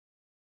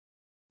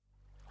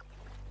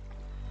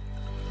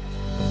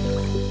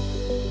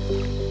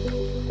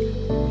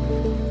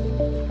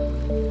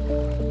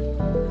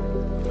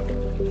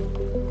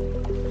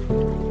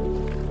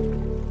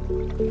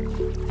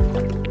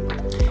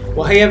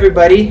hey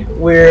everybody,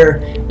 we're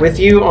with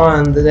you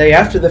on the day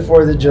after the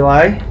 4th of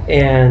July,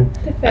 and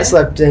I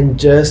slept in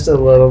just a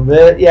little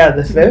bit. Yeah,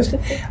 the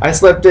 5th. I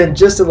slept in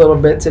just a little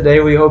bit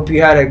today. We hope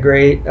you had a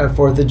great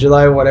 4th of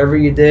July, whatever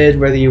you did,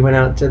 whether you went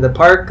out to the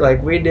park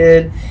like we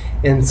did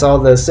and saw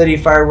the city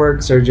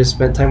fireworks, or just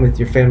spent time with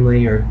your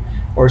family,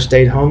 or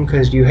stayed home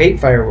because you hate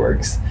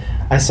fireworks.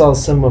 I saw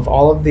some of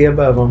all of the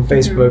above on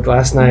Facebook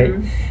last night.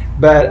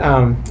 But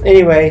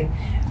anyway,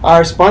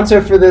 our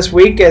sponsor for this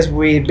week as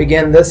we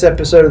begin this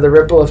episode of the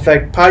Ripple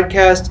Effect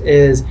podcast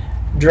is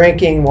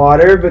drinking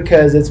water,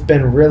 because it's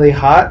been really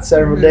hot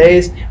several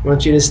days. We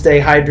want you to stay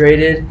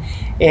hydrated.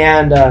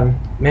 And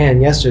man,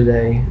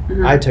 yesterday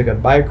I took a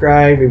bike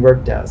ride. We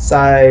worked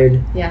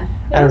outside. Yeah.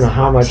 I don't know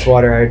how much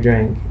water I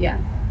drank. Yeah.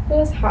 It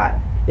was hot.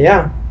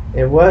 Yeah,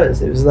 it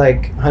was. It was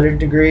like 100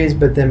 degrees,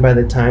 but then by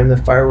the time the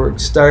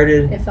fireworks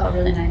started, it felt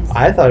really nice.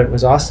 I thought it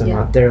was awesome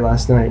out there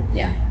last night.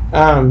 Yeah.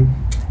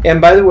 And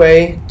by the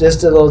way,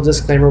 just a little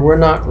disclaimer, we're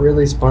not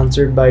really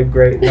sponsored by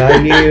Great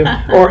Value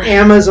or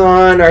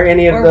Amazon or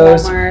any of or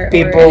those Walmart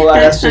people.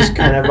 That's just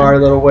kind of our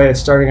little way of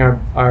starting our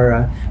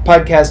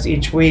podcast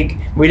each week.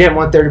 We didn't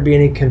want there to be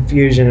any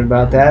confusion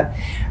about that.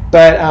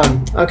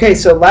 But, okay,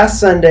 so last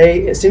Sunday,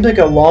 it seems like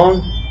a long...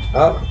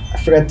 Oh,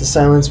 I forgot to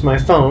silence my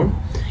phone.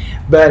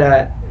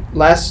 But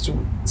last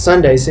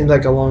Sunday seems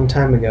like a long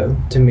time ago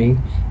to me,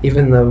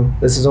 even though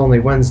this is only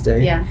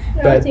Wednesday. Yeah.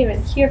 I wasn't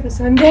even here for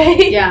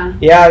Sunday. Yeah.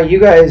 Yeah, you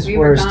guys We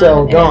were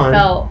still gone.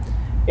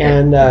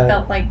 It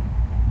felt like...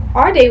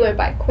 Our day went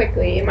by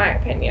quickly, in my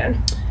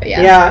opinion.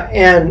 Yeah,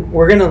 and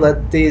we're going to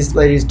let these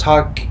ladies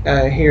talk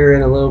here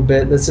in a little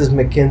bit. This is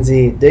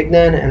Makenzie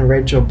Dignan and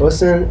Rachel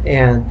Busson,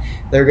 and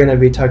they're going to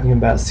be talking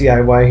about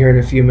CIY here in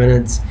a few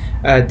minutes.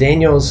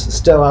 Daniel's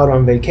still out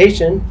on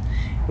vacation.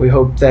 We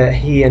hope that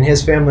he and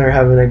his family are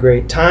having a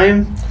great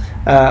time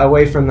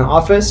away from the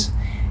office.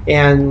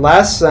 And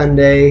last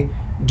Sunday,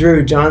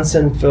 Drew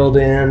Johnson filled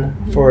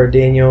in for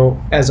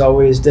Daniel, as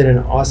always, did an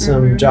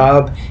awesome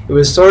job. It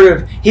was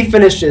he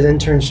finished his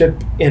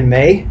internship in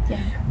May,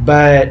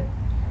 but,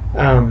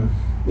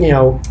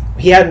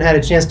 he hadn't had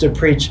a chance to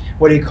preach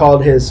what he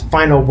called his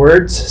final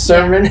words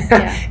sermon,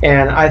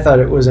 and I thought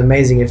it was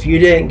amazing. If you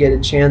didn't get a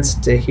chance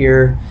to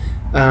hear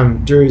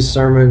Drew's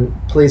sermon,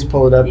 please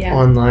pull it up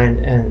online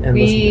and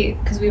listen.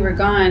 Because we were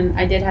gone,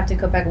 I did have to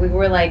go back. We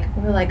were like,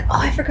 oh,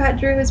 I forgot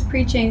Drew was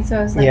preaching, so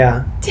I was like,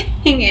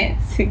 dang it,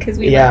 because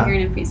we weren't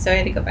hearing him preach, so I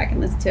had to go back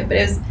and listen to it. But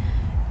it was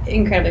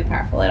incredibly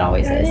powerful. It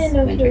always is. I didn't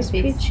know he was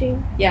speaks.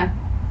 preaching. Yeah.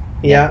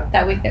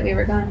 That week that we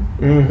were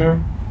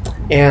gone.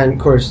 And of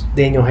course,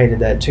 Daniel hated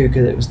that too,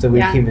 because it was the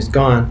week he was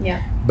gone.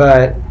 Yeah.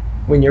 But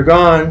when you're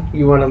gone,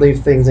 you want to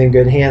leave things in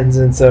good hands,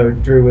 and so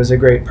Drew was a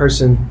great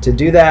person to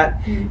do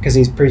that, because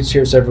he's preached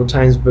here several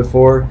times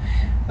before.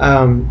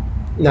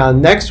 Now,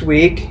 next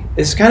week,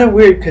 it's kind of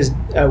weird, because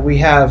we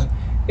have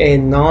a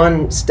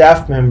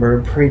non-staff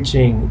member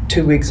preaching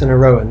 2 weeks in a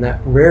row, and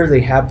that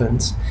rarely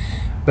happens.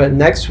 But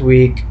next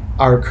week,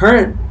 our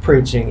current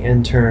preaching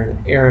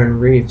intern, Aaron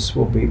Reeves,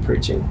 will be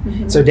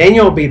preaching. So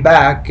Daniel will be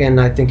back,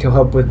 and I think he'll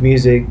help with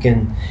music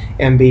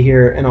and be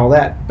here and all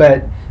that.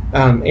 But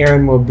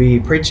Aaron will be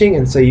preaching,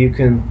 and so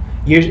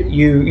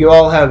you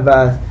all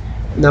have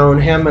known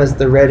him as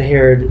the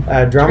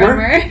red-haired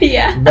drummer.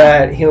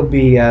 But he'll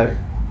be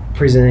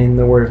presenting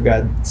the Word of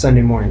God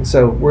Sunday morning,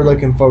 so we're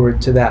looking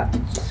forward to that.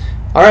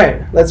 All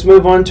right, let's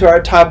move on to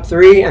our top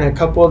 3, and a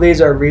couple of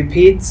these are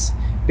repeats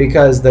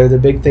because they're the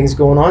big things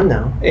going on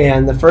now.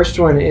 And the first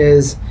one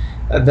is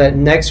that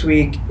next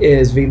week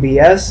is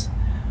VBS.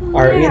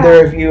 Are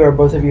either of you or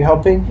both of you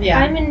helping? Yeah.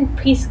 I'm in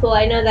preschool,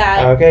 I know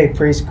that. Okay,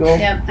 preschool.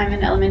 Yep, I'm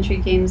an elementary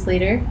games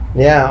leader.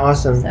 Yeah,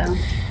 awesome. So.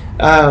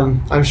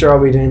 I'm sure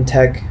I'll be doing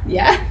tech.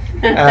 Yeah.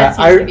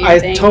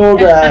 I told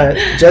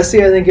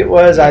Jesse, I think it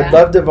was, I'd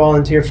love to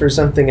volunteer for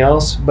something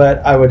else, but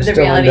I would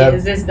still end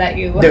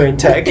up doing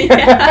tech.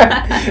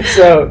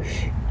 So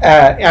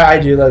I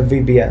do love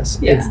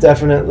VBS. It's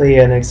definitely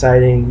an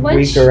exciting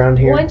week around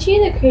here. Weren't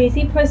you the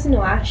crazy person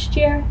last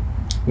year?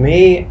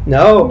 Me?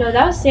 No. No,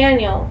 that was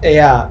Daniel.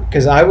 Yeah,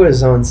 because I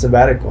was on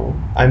sabbatical.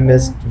 I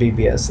missed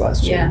VBS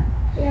last year.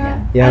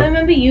 Yeah. I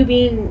remember you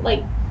being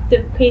like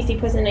the crazy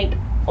person like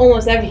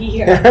almost every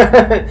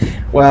year.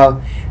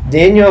 Well,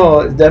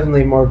 Daniel is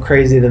definitely more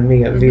crazy than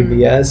me at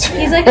VBS.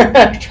 He's like a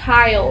big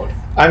child.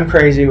 I'm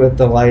crazy with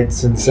the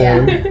lights and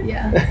sound.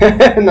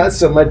 Not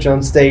so much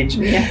on stage.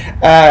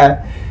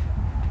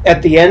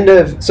 At the end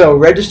of... So,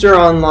 register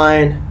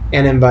online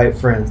and invite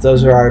friends.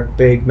 Those are our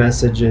big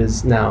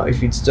messages now.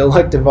 If you'd still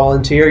like to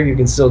volunteer, you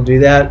can still do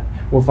that.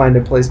 We'll find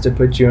a place to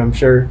put you, I'm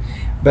sure.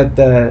 But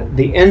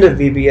the end of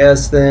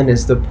VBS then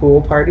is the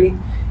pool party,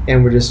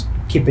 and we're just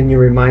keeping you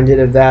reminded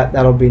of that.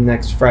 That'll be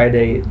next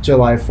Friday,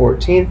 July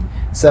 14th,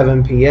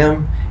 7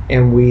 p.m.,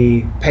 and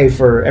we pay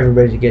for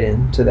everybody to get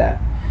into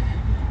that.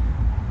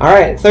 All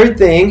right, third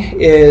thing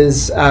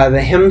is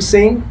the hymn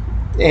sing,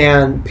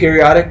 and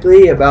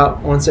periodically,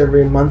 about once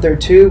every month or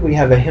two, we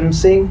have a hymn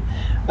sing.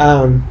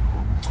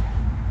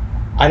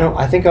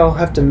 I think I'll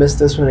have to miss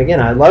this one again.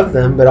 I love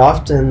them, but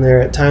often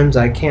there at times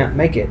I can't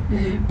make it.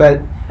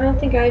 But I don't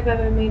think I've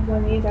ever made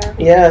one either.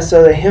 Yeah,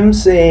 so the hymn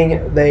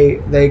sing,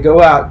 they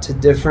go out to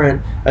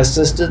different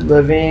assisted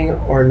living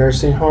or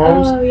nursing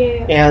homes,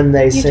 and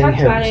they sing hymns.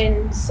 You talked about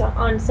it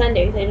on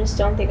Sundays. I just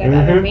don't think I've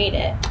ever made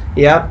it.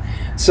 Yeah.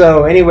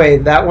 So anyway,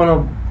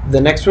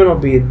 the next one will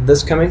be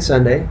this coming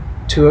Sunday,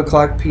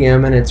 2:00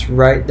 p.m., and it's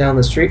right down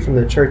the street from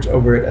the church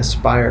over at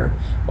Aspire,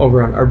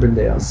 over on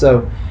Urbandale.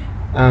 So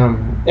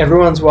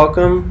everyone's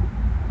welcome.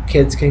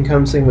 Kids can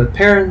come sing with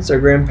parents or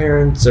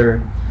grandparents or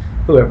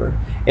whoever.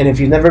 And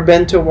if you've never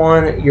been to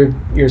one,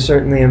 you're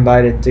certainly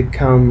invited to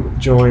come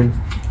join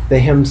the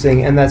hymn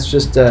sing. And that's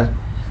just a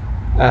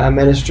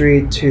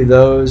ministry to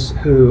those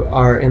who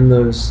are in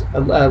those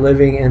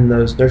living in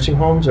those nursing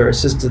homes or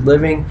assisted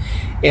living,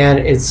 and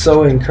it's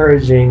so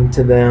encouraging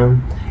to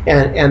them.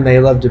 And they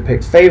love to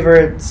pick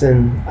favorites,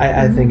 and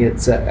I think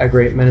it's a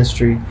great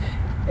ministry.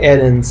 Ed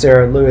and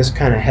Sarah Lewis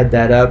kind of head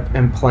that up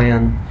and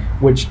plan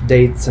which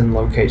dates and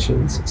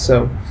locations.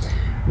 So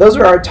those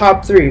are our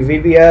top 3,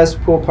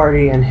 VBS, pool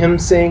party, and hymn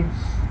sing.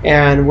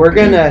 And we're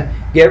going to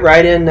get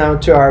right in now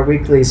to our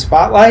weekly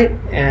spotlight,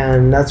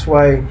 and that's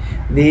why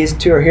these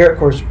two are here. Of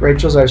course,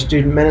 Rachel's our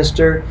student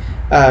minister.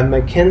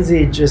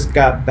 Makenzie just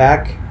got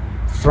back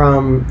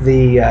from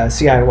the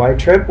CIY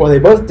trip. Well, they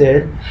both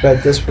did,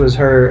 but this was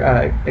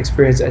her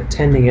experience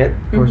attending it.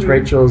 Of course,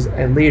 Rachel's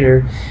a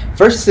leader.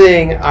 First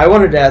thing, I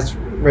wanted to ask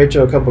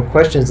Rachel a couple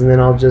questions, and then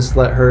I'll just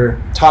let her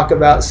talk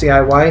about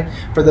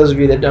CIY for those of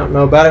you that don't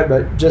know about it,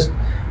 but just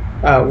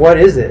what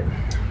is it?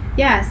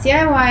 Yeah,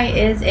 CIY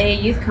is a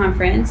youth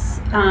conference.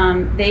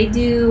 They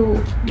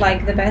do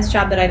like the best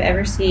job that I've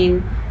ever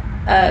seen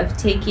of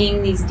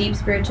taking these deep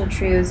spiritual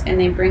truths and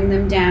they bring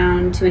them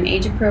down to an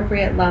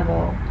age-appropriate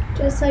level.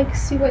 Just like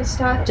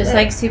Superstar.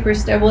 Like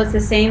Superstar. Well, it's the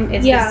same.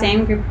 It's the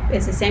same group.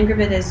 It's the same group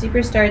that does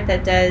Superstar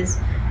that does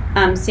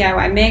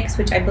CIY Mix,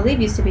 which I believe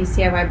used to be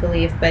CIY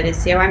Believe, but it's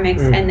CIY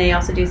Mix, and they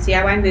also do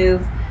CIY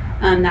Move.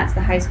 That's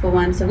the high school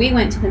one. So we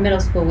went to the middle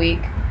school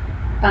week.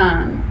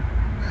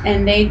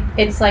 And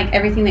it's like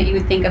everything that you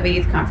would think of a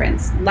youth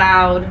conference.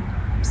 Loud,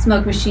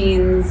 smoke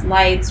machines,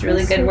 lights,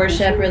 really good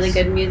worship, really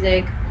good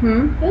music.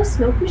 Those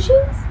smoke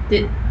machines?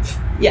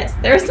 Yes,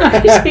 there are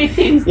smoke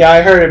machines. Yeah,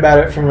 I heard about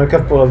it from a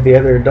couple of the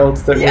other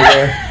adults that were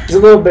there. It was a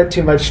little bit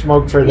too much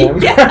smoke for them.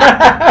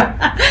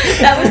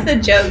 That was the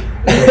joke.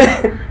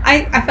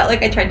 I felt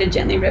like I tried to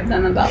gently rib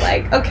them about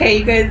like, okay,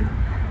 you guys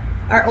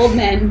are old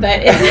men, but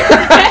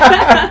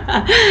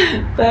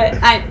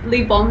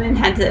Lee Bowman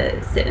had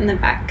to sit in the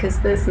back because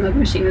the smoke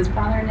machine was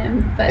bothering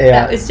him. But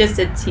that was just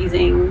a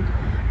teasing.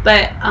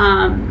 But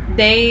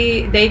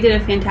they did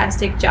a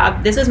fantastic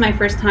job. This was my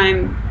first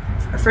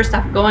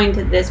off going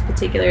to this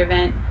particular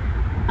event,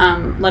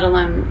 let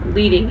alone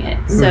leading it.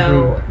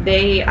 So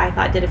I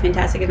thought did a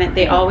fantastic event.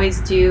 They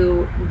always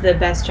do the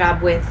best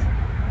job with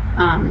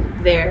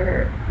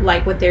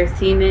what their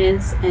theme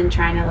is and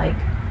trying to like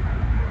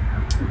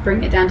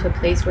bring it down to a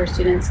place where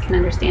students can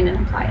understand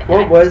and apply it.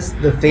 What was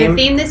the theme?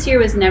 The theme this year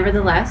was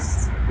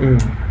Nevertheless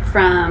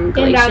from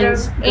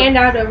Galatians. And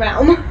out of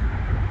realm.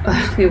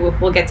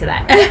 We'll get to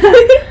that.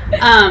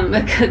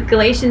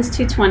 Galatians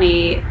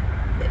 2:20.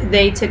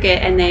 They took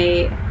it and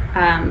I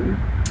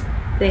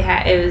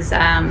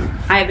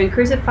have been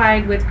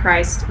crucified with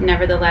Christ,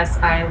 nevertheless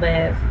I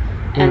live,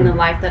 and the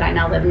life that I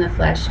now live in the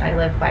flesh I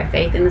live by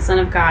faith in the Son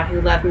of God who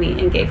loved me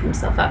and gave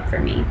himself up for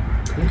me.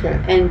 Okay.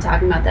 And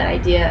talking about that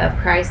idea of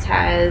Christ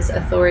has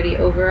authority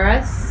over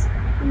us,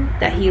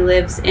 that he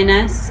lives in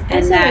us,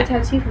 and that a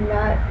tattoo from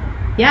that.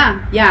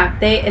 Yeah.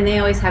 They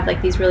always have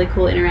like these really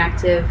cool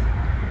interactive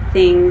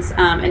things,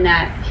 and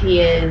that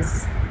he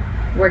is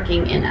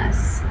working in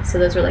us. So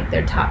those are like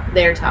their top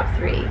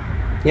 3.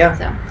 Yeah.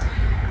 So.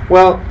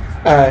 Well,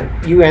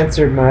 you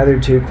answered my other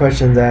 2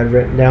 questions I had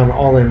written down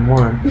all in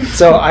one.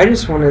 So I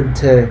just wanted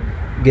to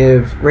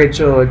give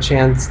Rachel a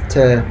chance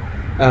to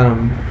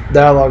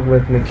dialogue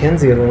with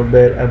Makenzie a little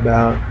bit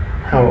about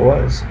how it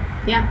was.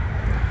 Yeah.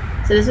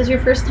 So this is your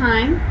first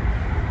time,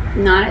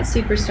 not at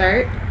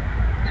Superstart.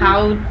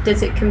 How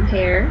does it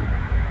compare?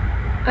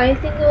 I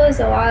think it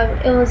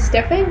was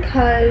different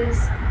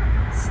because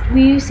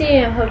we used to be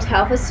in a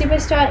hotel for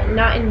Superstar,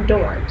 not in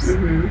dorms.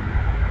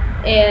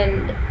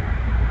 And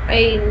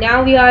I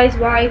now realize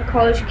why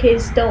college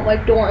kids don't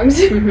like dorms.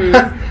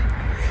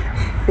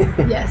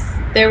 Yes.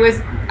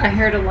 I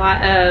heard a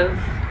lot of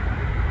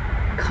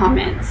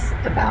comments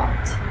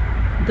about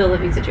the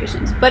living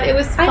situations, but it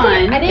was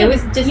fun. It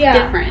was just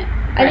different.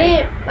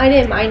 Right? I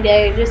didn't mind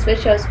it. I just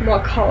wish there was more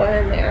color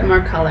in there.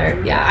 More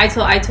color. Yeah. I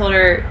told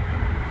her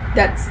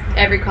that's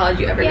every college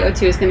you ever go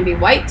to is going to be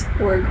white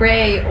or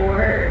gray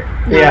or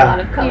not a lot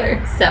of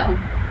color. So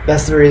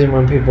that's the reason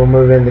when people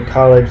move into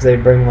college, they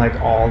bring like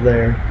all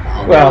their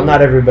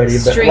not everybody,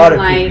 but a lot of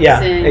people.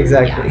 Yeah,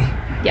 exactly.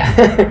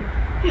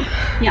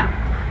 Yeah.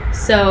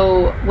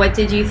 So what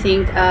did you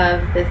think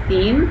of the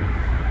theme,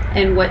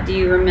 and what do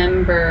you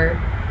remember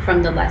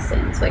from the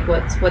lessons? Like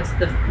what's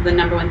the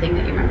number one thing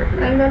that you remember from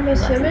the lessons? I remember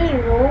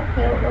cinnamon roll.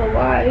 I don't know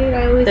why.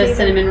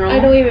 Cinnamon roll? I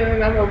don't even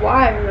remember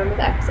why I remember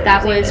that.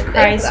 That was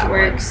Christ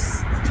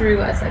works through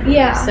us, I believe.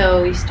 Yeah.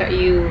 So you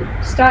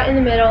start in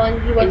the middle,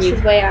 and he works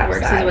his way outside.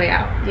 Works his way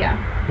out. Yeah.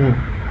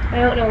 I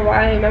don't know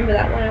why I remember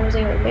that one. I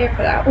wasn't even there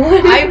for that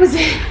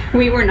one.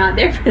 We were not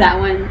there for that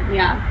one.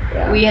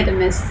 Yeah. We had to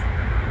miss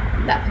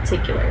that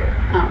particular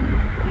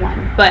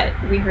one, but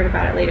we heard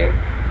about it later.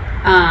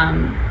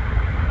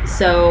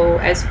 So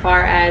as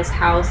far as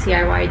how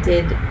CIY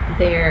did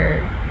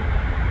their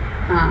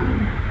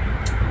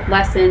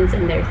lessons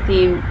and their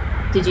theme,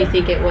 did you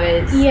think it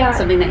was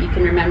something that you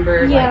can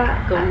remember,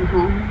 like going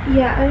home?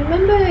 Yeah, I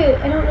remember,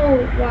 I don't know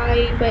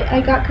why, but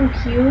I got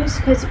confused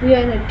because we were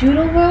in a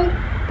doodle world,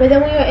 but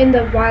then we were in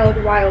the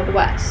Wild Wild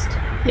West.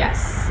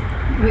 Yes.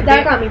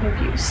 That got me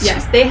confused.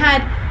 Yes, they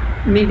had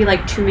maybe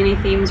like too many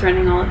themes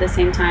running all at the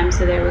same time,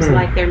 so there was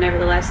like their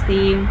Nevertheless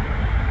theme,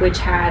 which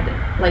had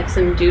like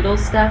some doodle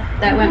stuff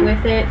that went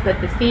with it, but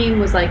the theme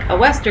was like a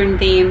Western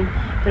theme,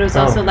 but it was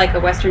also like a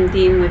Western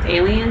theme with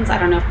aliens. I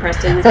don't know if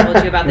Preston has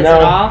told you about this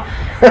at all.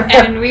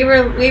 And we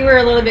were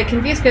a little bit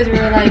confused because we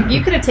were like,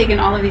 you could have taken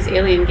all of these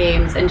alien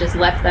games and just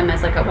left them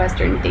as like a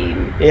Western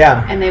theme.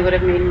 Yeah. And they would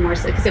have made more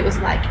sense because it was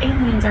like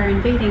aliens are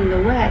invading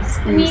the West.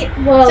 And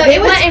so they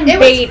weren't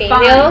invading.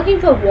 They were looking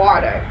for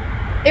water.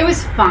 It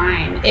was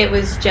fine. It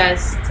was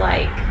just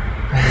like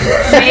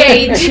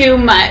way too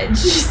much.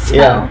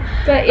 So,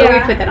 but we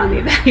put that on the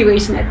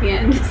evaluation at the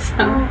end.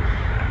 So.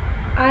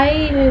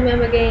 I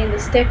remember getting the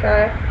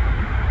sticker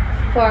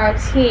for our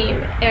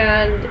team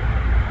and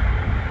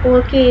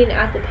looking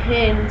at the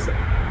pins,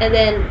 and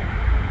then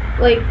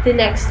like the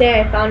next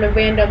day I found a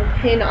random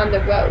pin on the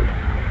road.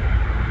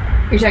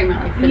 You're talking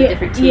about like for the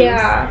different teams?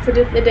 Yeah, for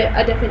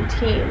a different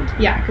team.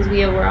 Yeah, because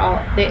we were all,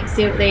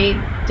 they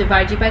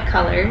divide you by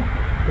color.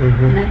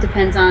 And that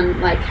depends on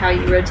like how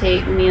you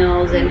rotate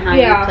meals and how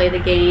you play the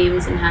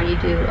games and how you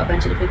do a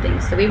bunch of different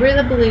things. So we were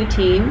the blue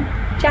team.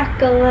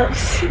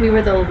 Jackalopes. We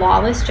were the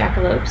lawless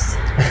jackalopes.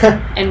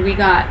 And we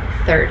got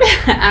 3rd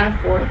out of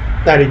 4th.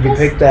 Now, did you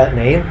pick that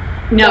name?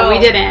 No, we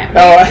didn't.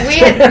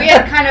 We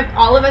had kind of,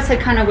 all of us had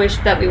kind of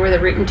wished that we were the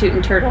Rootin'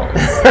 Tootin' Turtles.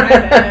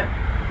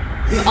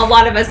 A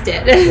lot of us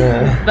did.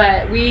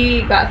 But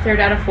we got 3rd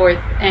out of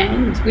 4th,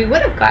 and we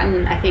would have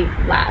gotten, I think,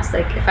 last.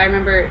 Like, if I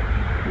remember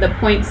the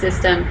point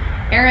system,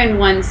 Aaron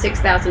won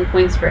 6,000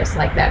 points for us,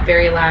 like, that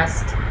very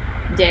last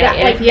day. That,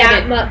 and like, if he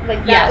had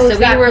so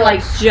we were,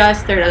 like,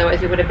 just 3rd. Otherwise,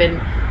 we would have been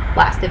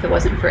last if it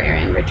wasn't for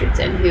Aaron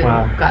Richardson, who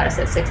got us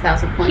at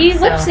 6,000 points. He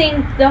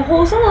lip-synced the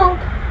whole song.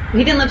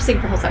 He didn't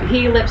lip-sync the whole song.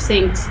 He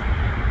lip-synced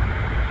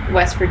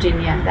West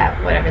Virginia,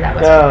 whatever that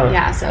was.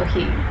 Yeah, so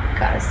he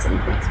got us some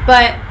points.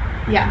 But,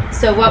 yeah,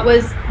 so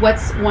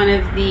what's one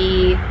of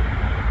the...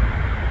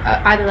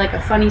 either like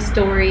a funny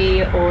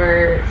story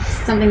or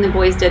something the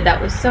boys did that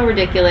was so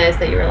ridiculous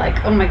that you were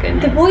like, oh my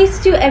goodness. The boys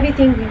do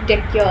everything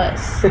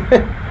ridiculous.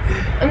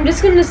 I'm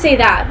just going to say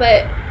that,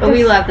 but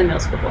we love the middle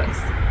school boys.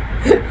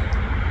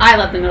 I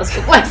love the middle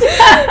school boys.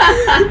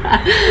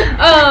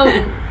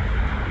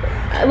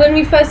 When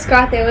we first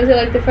got there, was it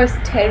like the first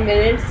 10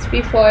 minutes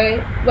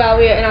while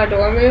we were in our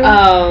dorm room?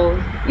 Oh.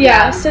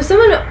 Yeah, so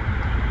someone...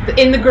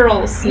 In the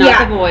girls,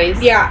 not the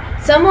boys. Yeah,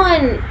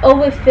 someone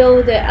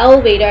overfilled the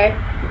elevator,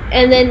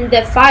 and then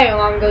the fire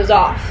alarm goes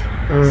off.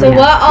 So we're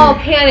all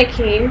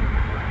panicking,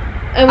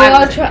 and we're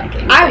all trying.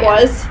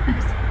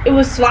 It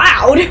was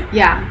loud.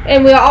 Yeah.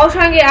 And we were all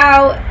trying to get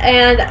out,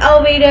 and the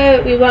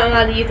elevator, we weren't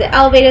allowed to use the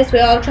elevator, so we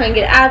were all trying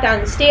to get out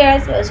down the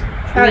stairs. It was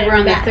we were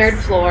on the 3rd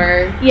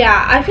floor.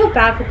 Yeah, I feel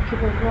bad for the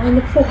people who were on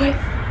the 4th.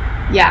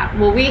 Yeah,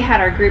 well, we had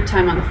our group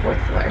time on the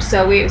 4th floor,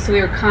 so we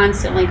were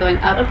constantly going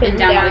up and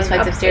down all these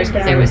flights of stairs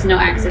because there was no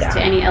access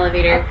to any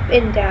elevator. Up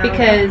and down.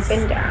 Because up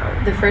and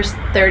down. The first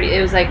 30,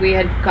 it was like we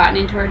had gotten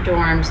into our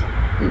dorms,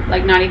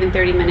 like not even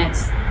 30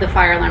 minutes, the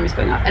fire alarm was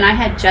going off, and I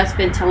had just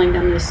been telling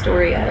them the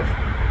story of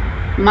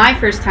my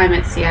first time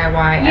at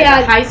CIY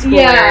as a high schooler.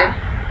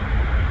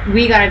 Yeah.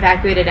 We got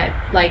evacuated at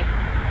like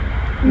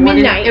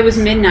midnight. It was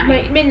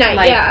midnight. Midnight,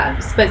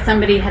 But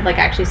somebody had like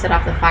actually set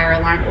off the fire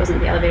alarm. It wasn't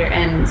the elevator,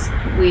 and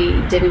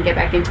we didn't get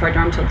back into our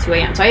dorm till 2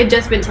 a.m. So I had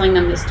just been telling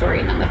them this story,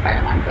 and then the fire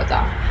alarm goes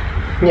off.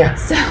 Yeah.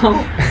 So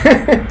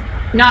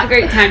not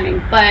great timing,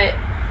 but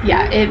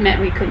yeah, it meant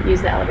we couldn't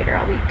use the elevator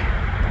all week.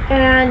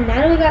 And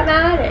Natalie got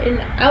mad,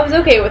 and I was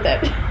okay with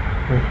it.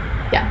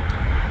 Yeah.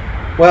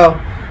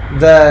 Well,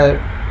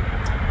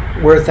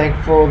 we're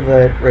thankful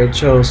that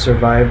Rachel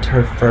survived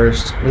her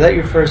first. Was that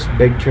your first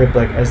big trip,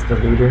 like as the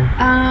leader?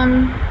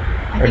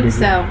 I think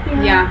so.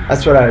 Yeah.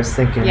 That's what I was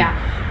thinking. Yeah.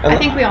 I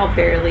think we all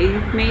barely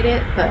made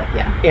it, but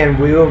yeah. And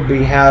we will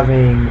be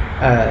having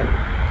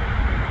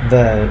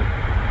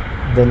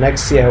the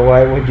next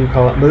CIY. What do you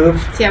call it? Move.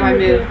 CIY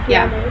move.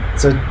 Yeah.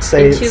 So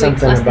say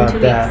something about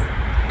that,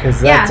 because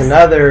that's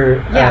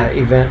another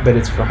event, but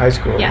it's for high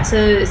school. Yeah.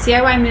 So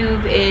CIY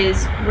move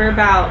is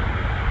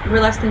we're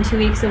less than 2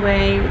 weeks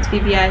away. It's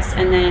VBS,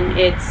 and then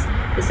it's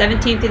the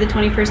 17th through the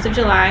 21st of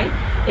July.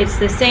 It's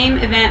the same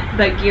event,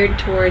 but geared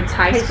towards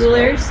high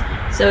schoolers.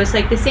 So it's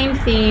like the same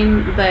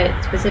theme, but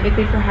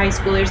specifically for high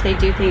schoolers. They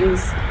do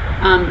things,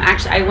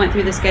 actually, I went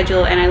through the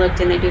schedule, and I looked,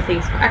 and they do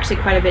things actually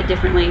quite a bit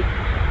differently.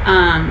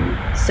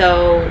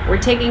 So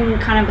we're taking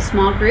kind of a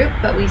small group,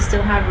 but we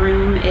still have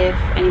room if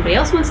anybody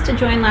else wants to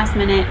join last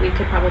minute. We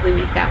could probably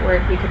make that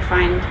work. We could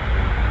find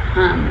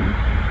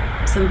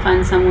some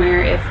fun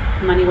somewhere. If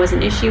money was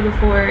an issue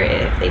before,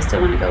 if they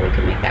still want to go, we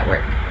could make that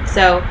work.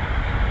 So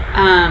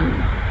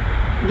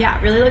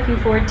really looking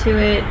forward to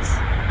it.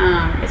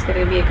 It's going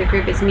to be a good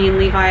group. It's me and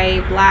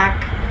Levi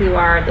Black who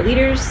are the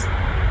leaders,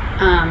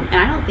 and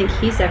I don't think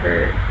he's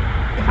ever,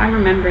 if I'm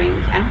remembering,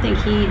 I don't think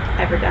he'd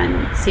ever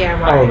done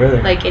CIY. Oh,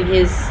 really? Like in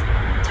his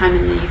time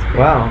in the youth group.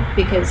 Wow.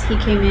 Because he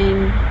came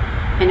in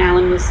and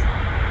Alan was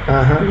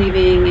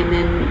leaving, and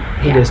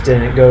then he just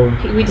didn't go.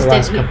 He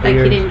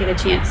didn't get a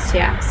chance.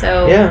 Yeah.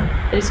 So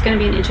it's going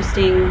to be an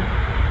interesting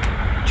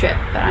trip.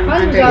 But I'm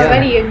Mine was very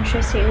already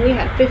interesting. We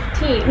had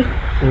 15.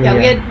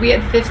 We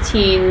had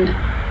 15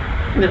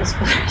 middle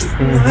schoolers.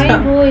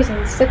 9 boys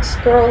and 6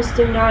 girls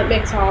do not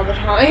mix all the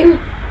time.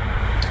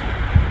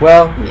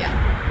 Well.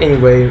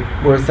 Anyway,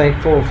 we're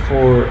thankful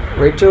for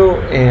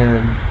Rachel,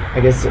 and I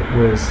guess it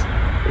was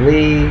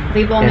Lee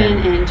Bowman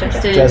and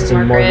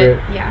Justin Margaret.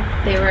 Yeah,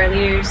 they were our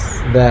leaders.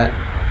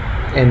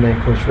 And then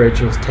of course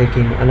Rachel's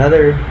taking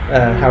another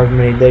however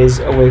many days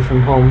away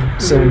from home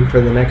soon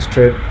for the next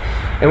trip,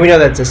 and we know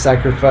that's a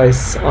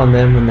sacrifice on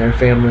them and their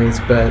families,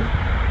 but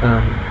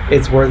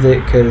it's worth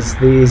it because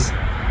these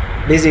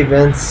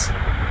events,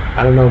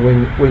 I don't know,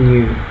 when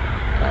you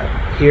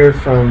hear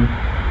from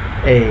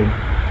a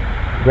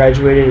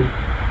graduated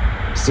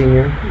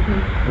senior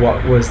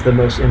what was the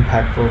most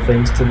impactful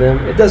things to them,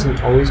 it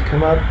doesn't always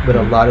come up, but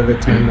a lot of the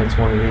time it's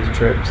one of these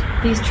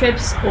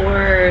trips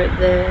or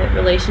the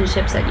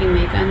relationships that you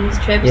make on these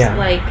trips.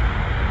 Like,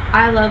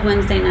 I love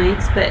Wednesday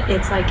nights, but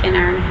it's like an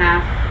hour and a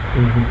half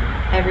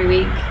every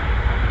week,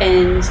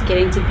 and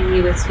getting to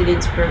be with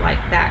students for like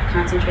that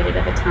concentrated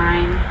of a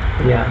time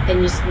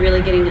and just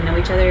really getting to know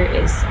each other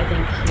is, I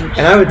think, huge.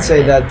 And I would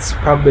say that's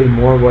probably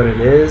more what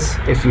it is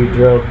if you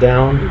drill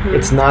down.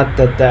 It's not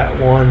that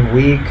 1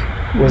 week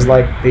was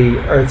like the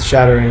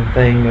earth-shattering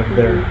thing of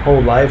their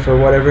whole life or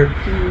whatever,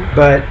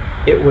 but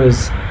it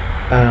was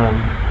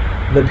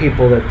the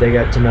people that they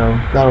got to know,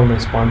 not only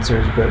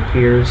sponsors but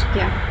peers.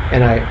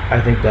 And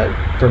I think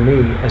that for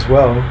me as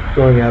well,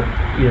 growing up,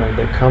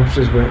 the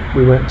conferences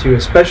we went to,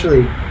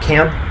 especially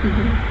camp,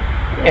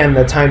 and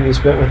the time you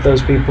spent with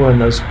those people and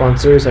those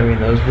sponsors, I mean,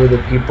 those were the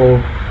people,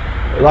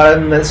 a lot of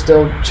them that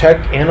still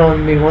check in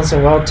on me once in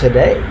a while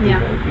today,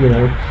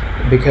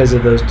 even, because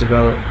of those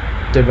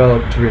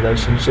developed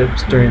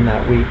relationships during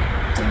that week.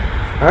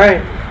 All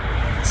right,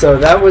 so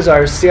that was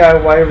our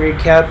CIY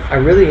recap. I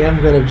really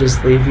am going to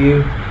just leave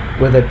you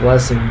with a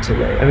blessing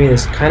today. I mean,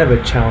 it's kind of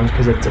a challenge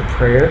because it's a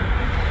prayer,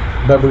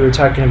 but we were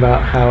talking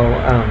about how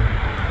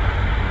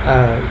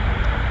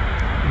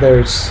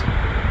there's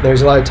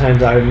a lot of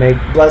times I would make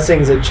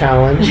blessings a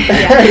challenge,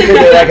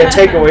 like a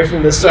takeaway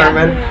from the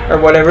sermon or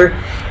whatever,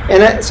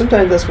 and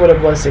sometimes that's what a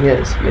blessing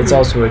is. It's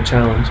also a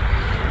challenge,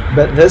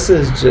 but this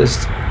is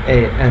just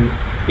a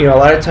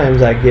lot of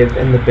times I give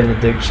in the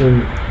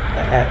benediction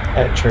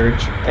at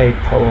church a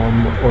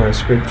poem or a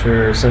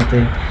scripture or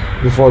something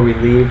before we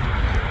leave.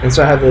 And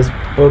so I have this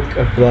book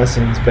of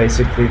blessings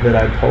basically that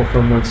I pull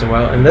from once in a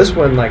while. And this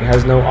one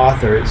has no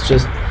author. It's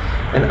just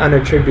an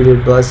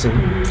unattributed blessing.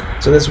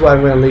 So this is what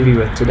I'm going to leave you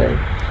with today.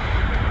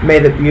 May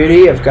the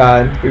beauty of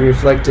God be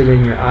reflected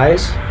in your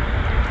eyes.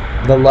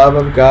 The love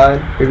of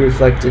God be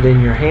reflected in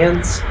your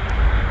hands.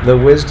 The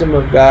wisdom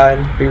of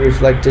God be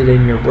reflected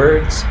in your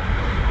words.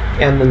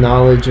 And the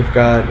knowledge of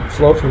God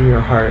flow from your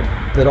heart,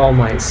 that all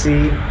might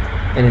see,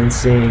 and in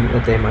seeing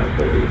that they might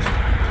believe.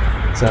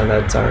 So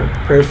that's our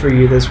prayer for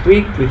you this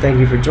week. We thank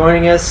you for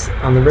joining us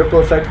on the Ripple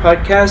Effect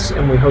podcast,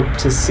 and we hope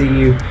to see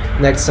you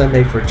next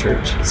Sunday for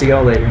church. See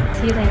y'all later.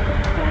 See you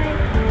later.